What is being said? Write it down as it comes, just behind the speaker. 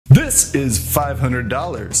This is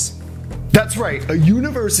 $500. That's right, a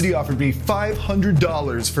university offered me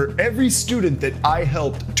 $500 for every student that I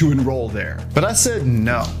helped to enroll there. But I said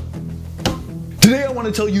no. Today I want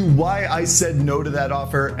to tell you why I said no to that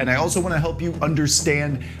offer, and I also want to help you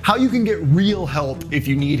understand how you can get real help if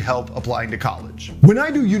you need help applying to college. When I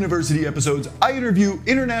do university episodes, I interview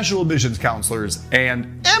international admissions counselors,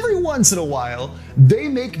 and every once in a while, they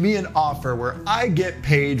make me an offer where I get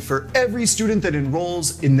paid for every student that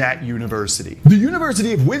enrolls in that university. The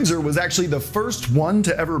University of Windsor was actually the first one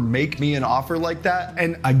to ever make me an offer like that,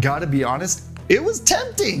 and I gotta be honest, it was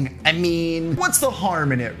tempting. I mean, what's the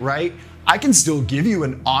harm in it, right? I can still give you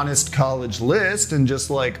an honest college list and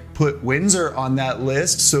just put Windsor on that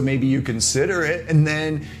list so maybe you consider it, and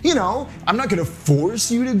then, I'm not gonna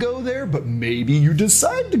force you to go there, but maybe you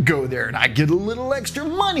decide to go there and I get a little extra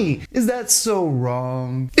money. Is that so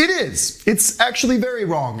wrong? It is. It's actually very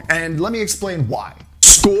wrong, and let me explain why.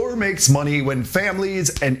 SCORE makes money when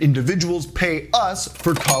families and individuals pay us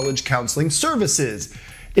for college counseling services.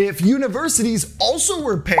 If universities also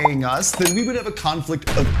were paying us, then we would have a conflict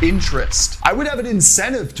of interest. I would have an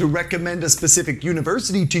incentive to recommend a specific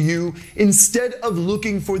university to you instead of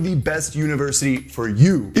looking for the best university for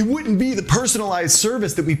you. It wouldn't be the personalized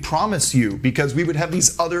service that we promise you because we would have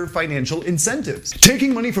these other financial incentives.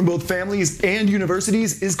 Taking money from both families and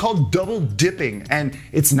universities is called double dipping, and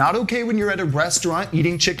it's not okay when you're at a restaurant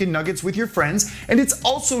eating chicken nuggets with your friends, and it's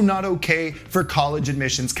also not okay for college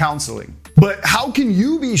admissions counseling. But how can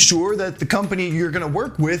you be sure that the company you're going to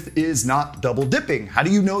work with is not double dipping? How do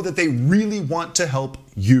you know that they really want to help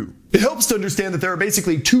you? It helps to understand that there are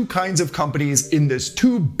basically two kinds of companies in this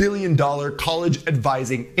 $2 billion college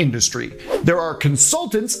advising industry. There are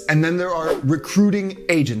consultants, and then there are recruiting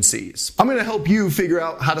agencies. I'm going to help you figure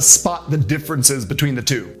out how to spot the differences between the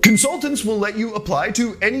two. Consultants will let you apply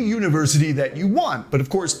to any university that you want, but of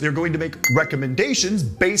course they're going to make recommendations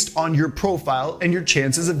based on your profile and your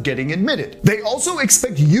chances of getting admitted. They also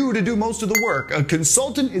expect you to do most of the work. A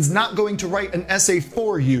consultant is not going to write an essay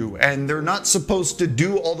for you, and they're not supposed to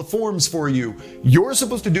do all the forms for you. You're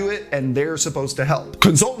supposed to do it, and they're supposed to help.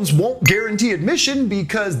 Consultants won't guarantee admission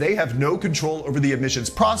because they have no control over the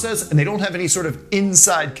admissions process and they don't have any sort of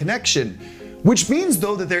inside connection. Which means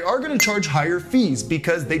though that they are going to charge higher fees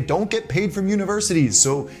because they don't get paid from universities,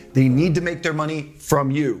 so they need to make their money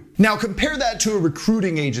from you. Now compare that to a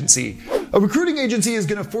recruiting agency. A recruiting agency is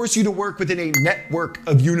going to force you to work within a network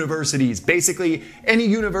of universities, basically any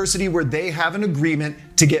university where they have an agreement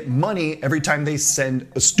to get money every time they send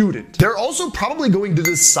a student. They're also probably going to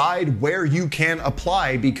decide where you can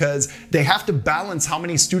apply because they have to balance how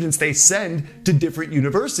many students they send to different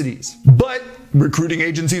universities. But recruiting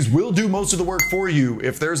agencies will do most of the work for you.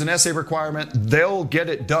 If there's an essay requirement, they'll get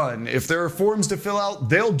it done. If there are forms to fill out,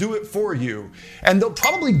 they'll do it for you. And they'll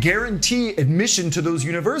probably guarantee admission to those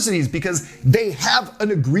universities because they have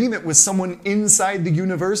an agreement with someone inside the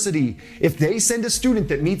university. If they send a student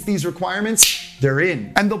that meets these requirements, they're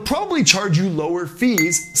in. And they'll probably charge you lower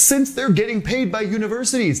fees since they're getting paid by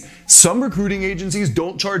universities. Some recruiting agencies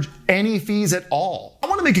don't charge any fees at all. I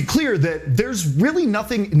want to make it clear that there's really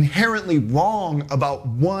nothing inherently wrong about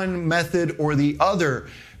one method or the other.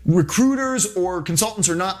 Recruiters or consultants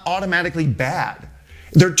are not automatically bad.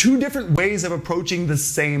 They're two different ways of approaching the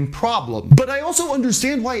same problem. But I also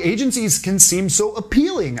understand why agencies can seem so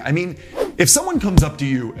appealing. I mean, if someone comes up to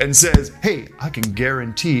you and says, hey, I can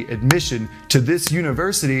guarantee admission to this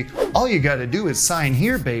university, all you gotta do is sign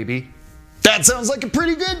here, baby. That sounds like a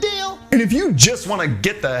pretty good deal. And if you just want to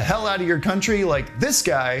get the hell out of your country like this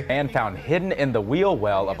guy, and found hidden in the wheel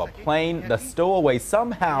well of a plane, the stowaway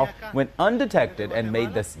somehow went undetected and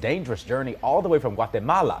made this dangerous journey all the way from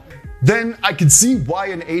Guatemala, then I could see why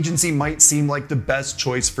an agency might seem like the best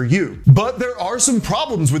choice for you. But there are some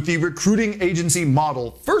problems with the recruiting agency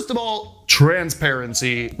model. First of all,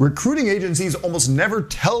 transparency. Recruiting agencies almost never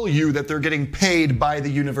tell you that they're getting paid by the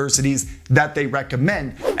universities that they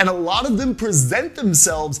recommend. And a lot of them present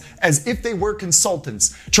themselves as if they were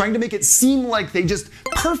consultants, trying to make it seem like they just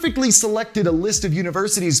perfectly selected a list of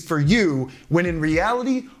universities for you, when in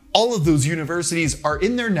reality, all of those universities are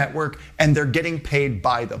in their network and they're getting paid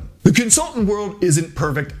by them. The consultant world isn't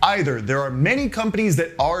perfect either. There are many companies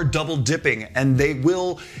that are double dipping, and they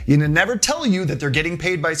will never tell you that they're getting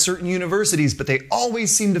paid by certain universities, but they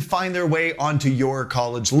always seem to find their way onto your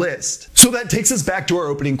college list. So that takes us back to our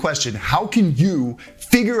opening question. How can you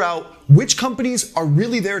figure out which companies are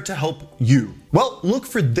really there to help you? Well, look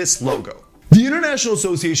for this logo. The International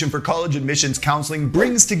Association for College Admissions Counseling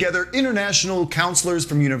brings together international counselors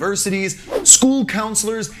from universities, school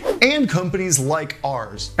counselors, and companies like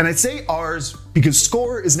ours. And I say ours because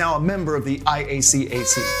SCORE is now a member of the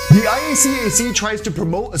IACAC. The IACAC tries to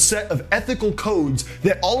promote a set of ethical codes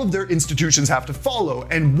that all of their institutions have to follow,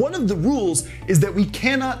 and one of the rules is that we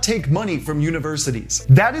cannot take money from universities.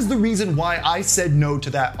 That is the reason why I said no to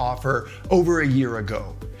that offer over a year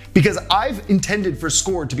ago. Because I've intended for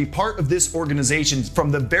SCORE to be part of this organization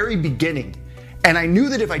from the very beginning. And I knew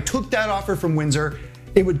that if I took that offer from Windsor,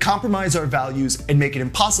 it would compromise our values and make it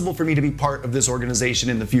impossible for me to be part of this organization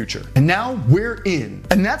in the future. And now we're in.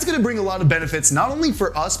 And that's gonna bring a lot of benefits, not only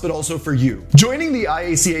for us, but also for you. Joining the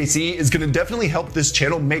IACAC is gonna definitely help this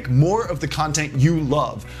channel make more of the content you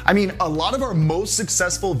love. I mean, a lot of our most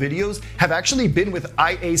successful videos have actually been with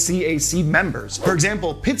IACAC members. For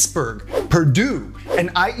example, Pittsburgh, Purdue,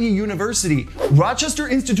 and IE University. Rochester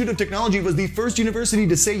Institute of Technology was the first university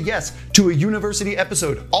to say yes to a university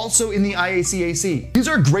episode, also in the IACAC. These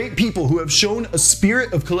are great people who have shown a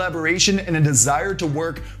spirit of collaboration and a desire to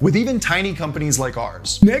work with even tiny companies like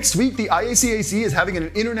ours. Next week, the IACAC is having an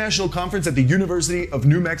international conference at the University of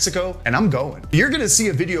New Mexico, and I'm going. You're gonna see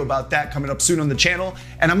a video about that coming up soon on the channel,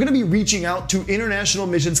 and I'm gonna be reaching out to international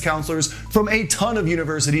admissions counselors from a ton of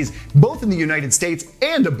universities, both in the United States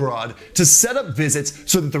and abroad, to set up visits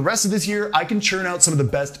so that the rest of this year I can churn out some of the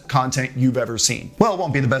best content you've ever seen. Well, it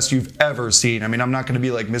won't be the best you've ever seen. I mean, I'm not gonna be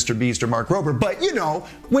like Mr. Beast or Mark Rober, but you know,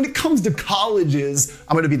 when it comes to colleges,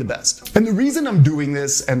 I'm gonna be the best. And the reason I'm doing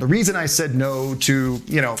this and the reason I said no to,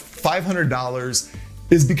 $500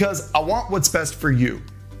 is because I want what's best for you.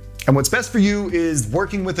 And what's best for you is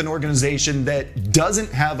working with an organization that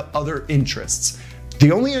doesn't have other interests.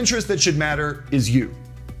 The only interest that should matter is you.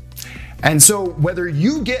 And so whether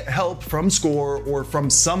you get help from SCORE or from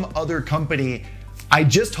some other company, I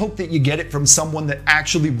just hope that you get it from someone that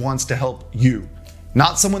actually wants to help you.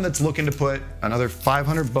 Not someone that's looking to put another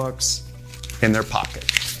 $500 in their pocket.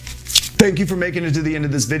 Thank you for making it to the end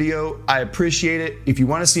of this video. I appreciate it. If you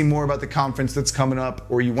want to see more about the conference that's coming up,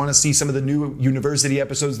 or you want to see some of the new university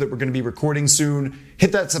episodes that we're going to be recording soon,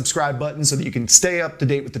 hit that subscribe button so that you can stay up to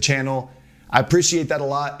date with the channel. I appreciate that a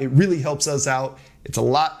lot. It really helps us out. It's a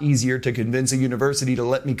lot easier to convince a university to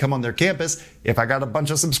let me come on their campus if I got a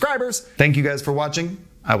bunch of subscribers. Thank you guys for watching.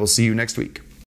 I will see you next week.